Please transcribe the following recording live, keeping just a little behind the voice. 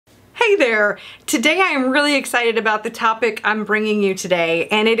Hi there. Today I am really excited about the topic I'm bringing you today,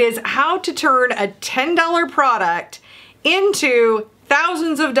 and it is how to turn a $10 product into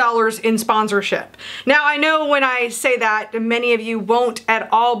thousands of dollars in sponsorship. Now, I know when I say that, many of you won't at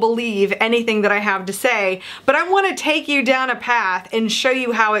all believe anything that I have to say, but I want to take you down a path and show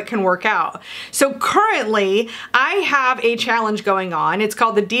you how it can work out. So currently, I have a challenge going on. It's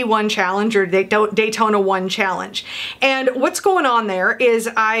called the D1 Challenge or Daytona 1 Challenge. And what's going on there is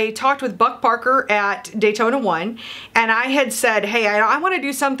I talked with Buck Parker at Daytona 1, and I had said, hey, I want to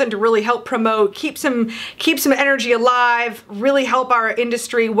do something to really help promote, keep some energy alive, really help our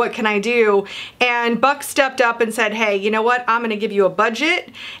industry. What can I do? And Buck stepped up and said, hey, you know what? I'm going to give you a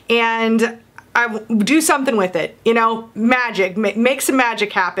budget and I do something with it, you know, magic, make some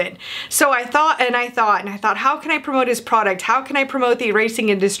magic happen. So I thought, how can I promote his product? How can I promote the racing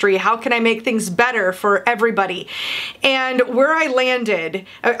industry? How can I make things better for everybody? And where I landed,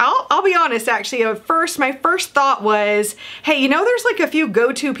 I'll be honest, actually, my first thought was, hey, you know, there's like a few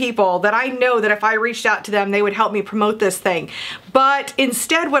go-to people that I know that if I reached out to them, they would help me promote this thing. But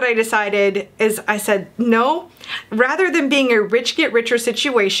instead, what I decided is I said, no, rather than being a rich get richer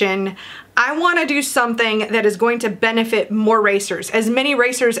situation, I want to do something that is going to benefit more racers, as many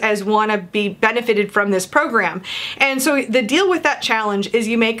racers as want to be benefited from this program. And so the deal with that challenge is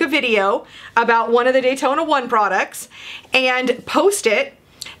you make a video about one of the Daytona 1 products and post it,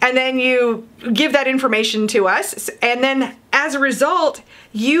 and then you give that information to us, and then as a result,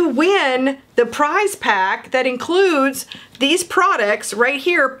 you win the prize pack that includes these products right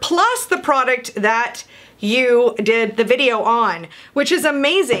here, plus the product that you did the video on, which is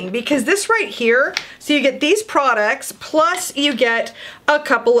amazing because this right here, so you get these products plus you get a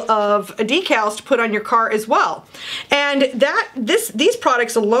couple of decals to put on your car as well. And these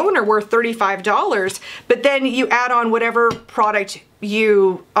products alone are worth $35, but then you add on whatever product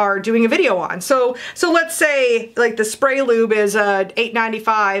you are doing a video on. So let's say like the spray lube is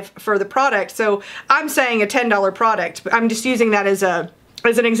 $8.95 for the product. So I'm saying a $10 product. I'm just using that as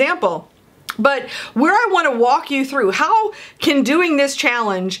an example. But where I want to walk you through, how can doing this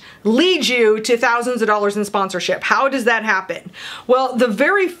challenge lead you to thousands of dollars in sponsorship? How does that happen? Well, the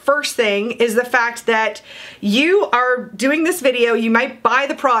very first thing is the fact that you are doing this video, you might buy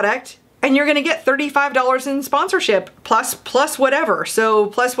the product, and you're going to get $35 in sponsorship plus whatever. So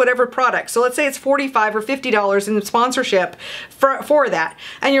plus whatever product. So let's say it's $45 or $50 in sponsorship for that.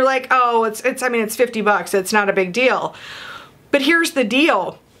 And you're like, oh, it's 50 bucks. It's not a big deal. But here's the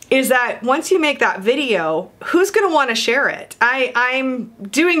deal. Is that once you make that video, who's going to want to share it? I'm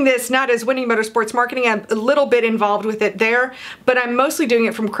doing this not as Winning Motorsports Marketing. I'm a little bit involved with it there, but I'm mostly doing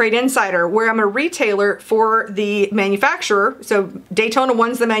it from Crate Insider, where I'm a retailer for the manufacturer. So Daytona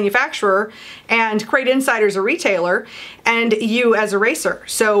 1's the manufacturer, and Crate Insider's a retailer, and you as a racer.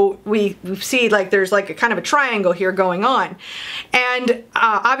 So we see like there's like a kind of a triangle here going on. And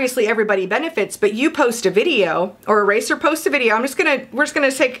obviously everybody benefits, but you post a video, or a racer posts a video. we're just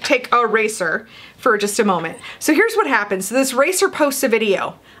gonna take a racer for just a moment. So here's what happens. So this racer posts a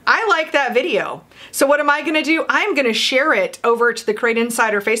video. I like that video. So what am I gonna do? I'm gonna share it over to the Crate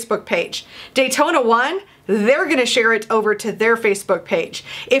Insider Facebook page. Daytona 1, they're gonna share it over to their Facebook page.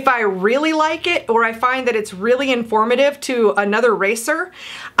 If I really like it, or I find that it's really informative to another racer,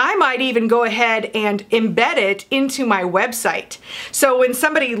 I might even go ahead and embed it into my website. So when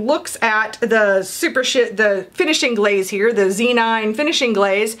somebody looks at the finishing glaze here, the Z9 finishing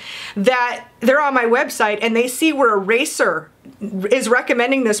glaze, that they're on my website and they see where a racer is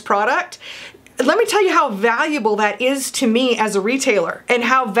recommending this product, let me tell you how valuable that is to me as a retailer and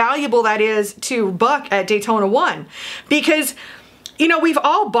how valuable that is to Buck at Daytona 1. Because, you know, we've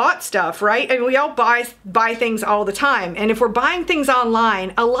all bought stuff, right? And we all buy things all the time. And if we're buying things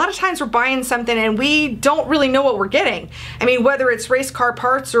online, a lot of times we're buying something and we don't really know what we're getting. I mean, whether it's race car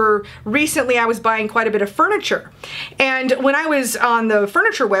parts, or recently I was buying quite a bit of furniture. And when I was on the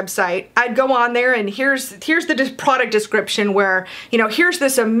furniture website, I'd go on there and here's the product description where, you know, here's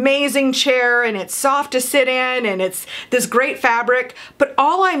this amazing chair and it's soft to sit in and it's this great fabric, but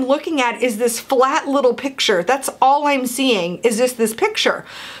all I'm looking at is this flat little picture. That's all I'm seeing is this picture.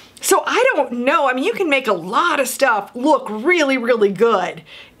 So I don't know. I mean, you can make a lot of stuff look really, really good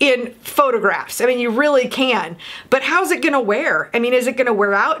in photographs. I mean, you really can. But how's it going to wear? I mean, is it going to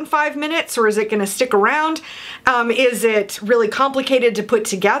wear out in 5 minutes, or is it going to stick around? Is it really complicated to put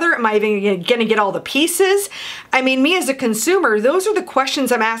together? Am I even going to get all the pieces? I mean, me as a consumer, those are the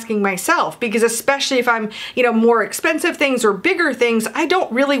questions I'm asking myself, because especially if I'm, you know, more expensive things or bigger things, I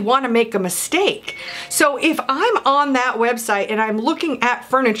don't really want to make a mistake. So if I'm on that website and I'm looking at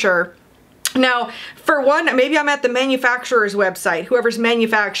furniture, Now, for one, maybe I'm at the manufacturer's website, whoever's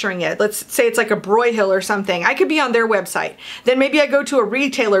manufacturing it. Let's say it's like a Broyhill or something. I could be on their website. Then maybe I go to a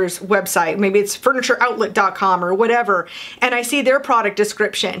retailer's website. Maybe it's furnitureoutlet.com or whatever, and I see their product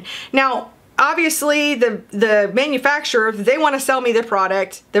description. Now, obviously, the manufacturer, if they want to sell me the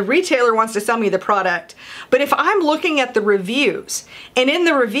product, the retailer wants to sell me the product. But if I'm looking at the reviews, and in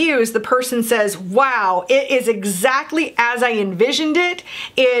the reviews, the person says, wow, it is exactly as I envisioned it.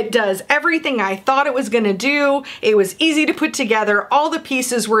 It does everything I thought it was going to do. It was easy to put together. All the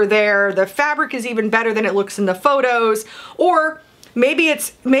pieces were there. The fabric is even better than it looks in the photos. Or maybe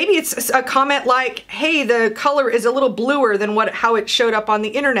it's a comment like, hey, the color is a little bluer than how it showed up on the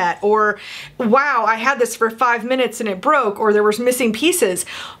internet, or wow, I had this for 5 minutes and it broke, or there was missing pieces.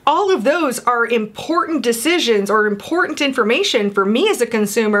 All of those are important decisions or important information for me as a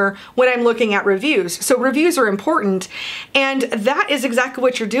consumer when I'm looking at reviews. So reviews are important, and that is exactly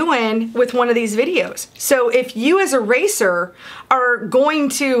what you're doing with one of these videos. So if you as a racer are going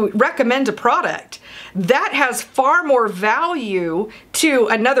to recommend a product, that has far more value to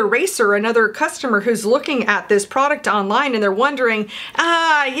another racer, another customer who's looking at this product online and they're wondering,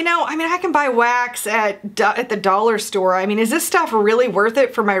 I can buy wax at the dollar store. I mean, is this stuff really worth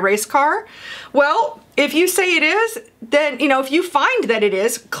it for my race car? Well, if you say it is, then, if you find that it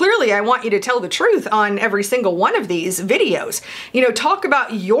is, clearly I want you to tell the truth on every single one of these videos. Talk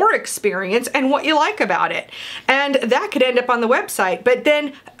about your experience and what you like about it. And that could end up on the website. But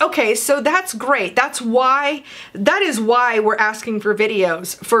then, okay, so that's great. That is why we're asking for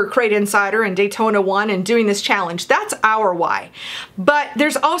videos for Crate Insider and Daytona 1 and doing this challenge. That's our why. But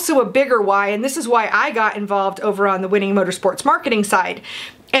there's also a bigger why, and this is why I got involved over on the Winning Motorsports marketing side.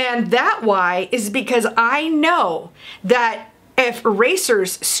 And that why is because I know that if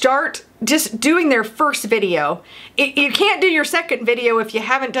racers start just doing their first video, you can't do your second video if you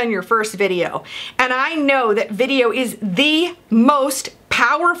haven't done your first video. And I know that video is the most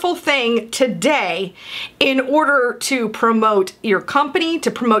powerful thing today in order to promote your company,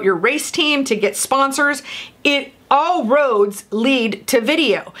 to promote your race team, to get sponsors. All roads lead to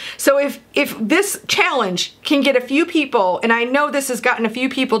video. So if this challenge can get a few people, and I know this has gotten a few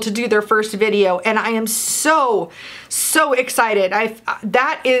people to do their first video, and I am so excited.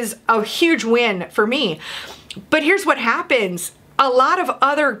 That is a huge win for me. But here's what happens. A lot of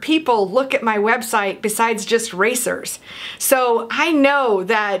other people look at my website besides just racers. So I know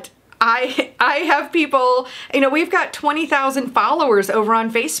that I have people, we've got 20,000 followers over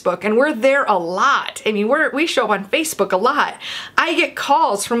on Facebook, and we're there a lot. I mean, we show up on Facebook a lot. I get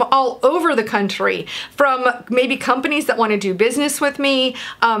calls from all over the country, from maybe companies that want to do business with me,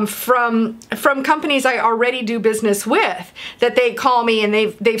 from companies I already do business with, that they call me and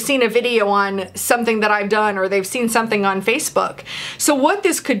they've seen a video on something that I've done, or they've seen something on Facebook. So what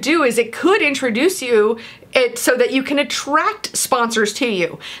this could do is it could introduce you so that you can attract sponsors to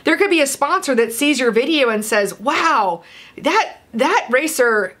you. There could be a sponsor that sees your video and says, wow, that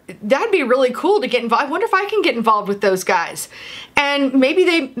racer, that'd be really cool to get involved. I wonder if I can get involved with those guys. And maybe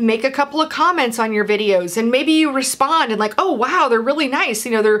they make a couple of comments on your videos, and maybe you respond and like, oh wow, they're really nice.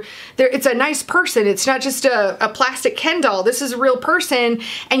 It's a nice person. It's not just a plastic Ken doll. This is a real person.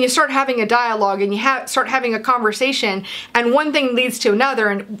 And you start having a dialogue, and you start having a conversation, and one thing leads to another,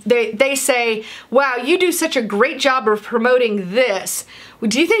 and they say, wow, you do such a great job of promoting this.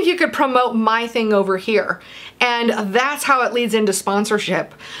 Do you think you could promote my thing over here? And that's how it leads into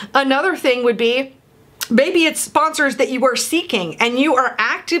sponsorship. Another thing would be, maybe it's sponsors that you are seeking, and you are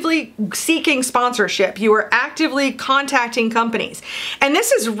actively seeking sponsorship. You are actively contacting companies. And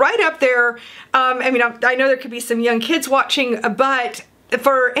this is right up there. I know there could be some young kids watching, but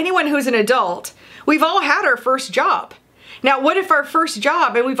for anyone who's an adult, we've all had our first job. Now, what if our first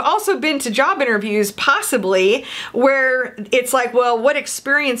job, and we've also been to job interviews possibly, where it's like, well, what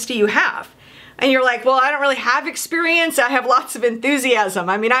experience do you have? And you're like, well, I don't really have experience. I have lots of enthusiasm.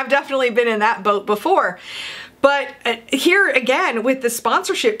 I mean, I've definitely been in that boat before. But here again, with the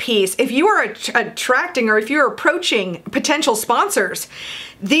sponsorship piece, if you are attracting, or if you're approaching potential sponsors,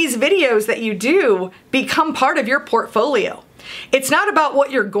 these videos that you do become part of your portfolio. It's not about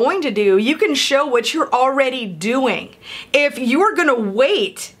what you're going to do. You can show what you're already doing. If you're going to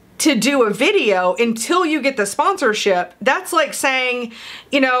wait to do a video until you get the sponsorship, that's like saying,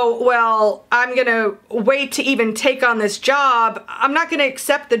 well, I'm going to wait to even take on this job. I'm not going to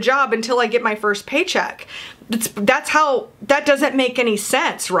accept the job until I get my first paycheck. That doesn't make any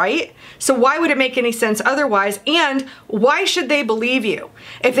sense, right? So why would it make any sense otherwise? And why should they believe you?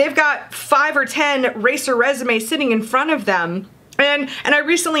 If they've got 5 or 10 racer resumes sitting in front of them, And I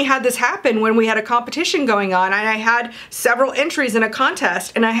recently had this happen when we had a competition going on, and I had several entries in a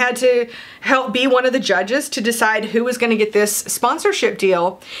contest, and I had to help be one of the judges to decide who was going to get this sponsorship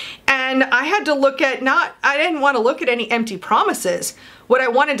deal. And I had to look at I didn't want to look at any empty promises. What I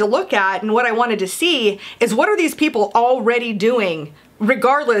wanted to look at and what I wanted to see is, what are these people already doing,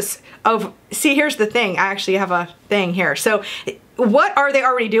 regardless of, see, here's the thing. I actually have a thing here. So what are they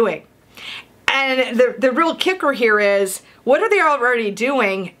already doing? And the real kicker here is, what are they already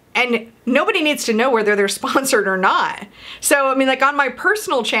doing? And nobody needs to know whether they're sponsored or not. So, I mean, like on my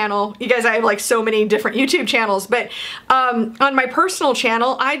personal channel, you guys, I have like so many different YouTube channels, but on my personal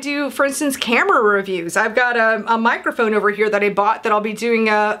channel, I do, for instance, camera reviews. I've got a microphone over here that I bought that I'll be doing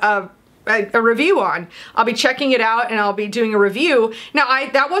a review on. I'll be checking it out and I'll be doing a review. Now,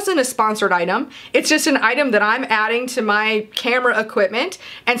 that wasn't a sponsored item. It's just an item that I'm adding to my camera equipment,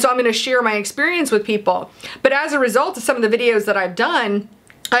 and so I'm going to share my experience with people. But as a result of some of the videos that I've done,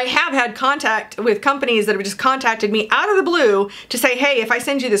 I have had contact with companies that have just contacted me out of the blue to say, hey, if I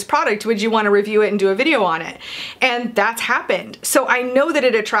send you this product, would you want to review it and do a video on it? And that's happened. So I know that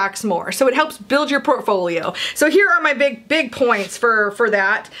it attracts more. So it helps build your portfolio. So here are my big points for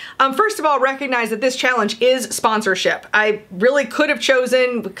that. First of all, recognize that this challenge is sponsorship. I really could have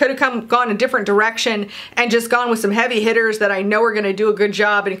gone a different direction and just gone with some heavy hitters that I know are going to do a good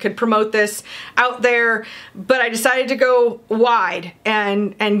job and could promote this out there. But I decided to go wide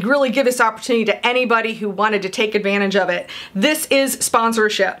and really give this opportunity to anybody who wanted to take advantage of it. This is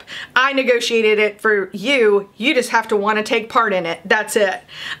sponsorship. I negotiated it for you. You just have to want to take part in it. That's it.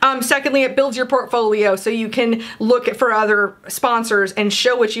 Secondly, it builds your portfolio so you can look for other sponsors and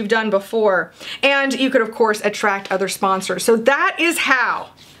show what you've done before. And you could, of course, attract other sponsors. So that is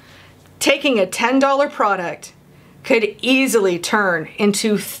how taking a $10 product could easily turn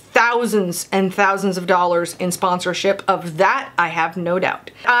into thousands and thousands of dollars in sponsorship. Of that, I have no doubt.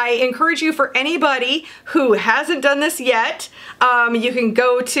 I encourage you, for anybody who hasn't done this yet, you can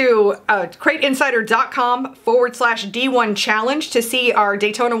go to crateinsider.com/D1 challenge to see our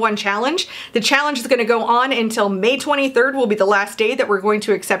Daytona 1 challenge. The challenge is going to go on until May 23rd will be the last day that we're going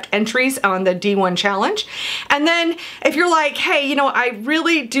to accept entries on the D1 challenge. And then if you're like, hey, you know, I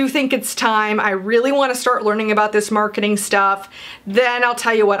really do think it's time, I really want to start learning about this marketing stuff, then I'll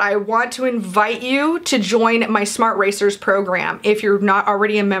tell you what, I want to invite you to join my Smart Racers program if you're not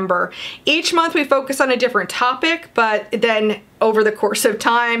already a member. Each month we focus on a different topic, but then over the course of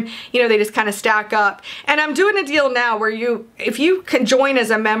time, you know, they just kind of stack up. And I'm doing a deal now where if you can join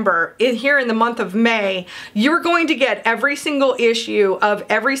as a member here in the month of May, you're going to get every single issue of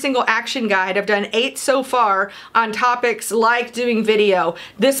every single action guide. I've done 8 so far on topics like doing video.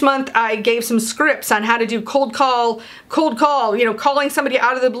 This month I gave some scripts on how to do cold call, you know, calling somebody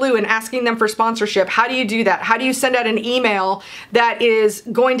out of the blue and asking them for sponsorship. How do you do that? How do you send out an email that is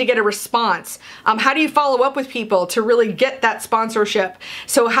going to get a response? How do you follow up with people to really get that sponsorship?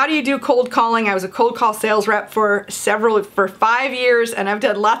 So how do you do cold calling? I was a cold call sales rep for 5 years, and I've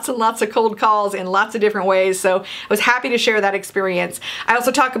done lots and lots of cold calls in lots of different ways. So I was happy to share that experience. I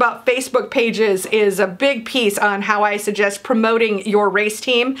also talk about Facebook pages is a big piece on how I suggest promoting your race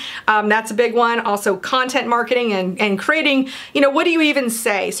team. That's a big one. Also content marketing and creating, you know, what do you even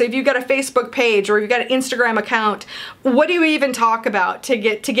say? So if you've got a Facebook page or you've got an Instagram account, what do you even talk about to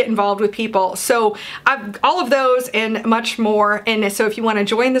get involved with people? So all of those and much more. And so if you want to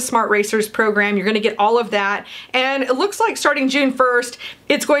join the Smart Racers program, you're going to get all of that. And it looks like starting June 1st,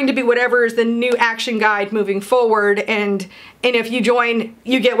 it's going to be whatever is the new action guide moving forward. And if you join,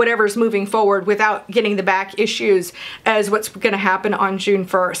 you get whatever's moving forward without getting the back issues as what's going to happen on June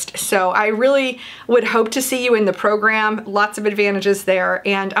 1st. So I really would hope to see you in the program. Lots of advantages there.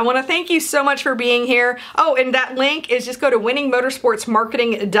 And I want to thank you so much for being here. Oh, and that link is just go to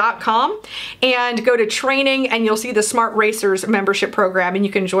winningmotorsportsmarketing.com and go to training, and you'll see the Smart Racers membership program, and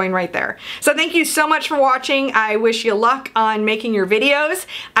you can join right there. So thank you so much for watching. I wish you luck on making your videos.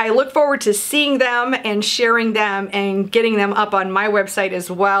 I look forward to seeing them and sharing them and getting them up on my website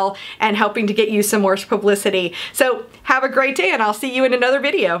as well and helping to get you some more publicity. So have a great day, and I'll see you in another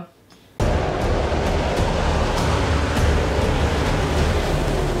video.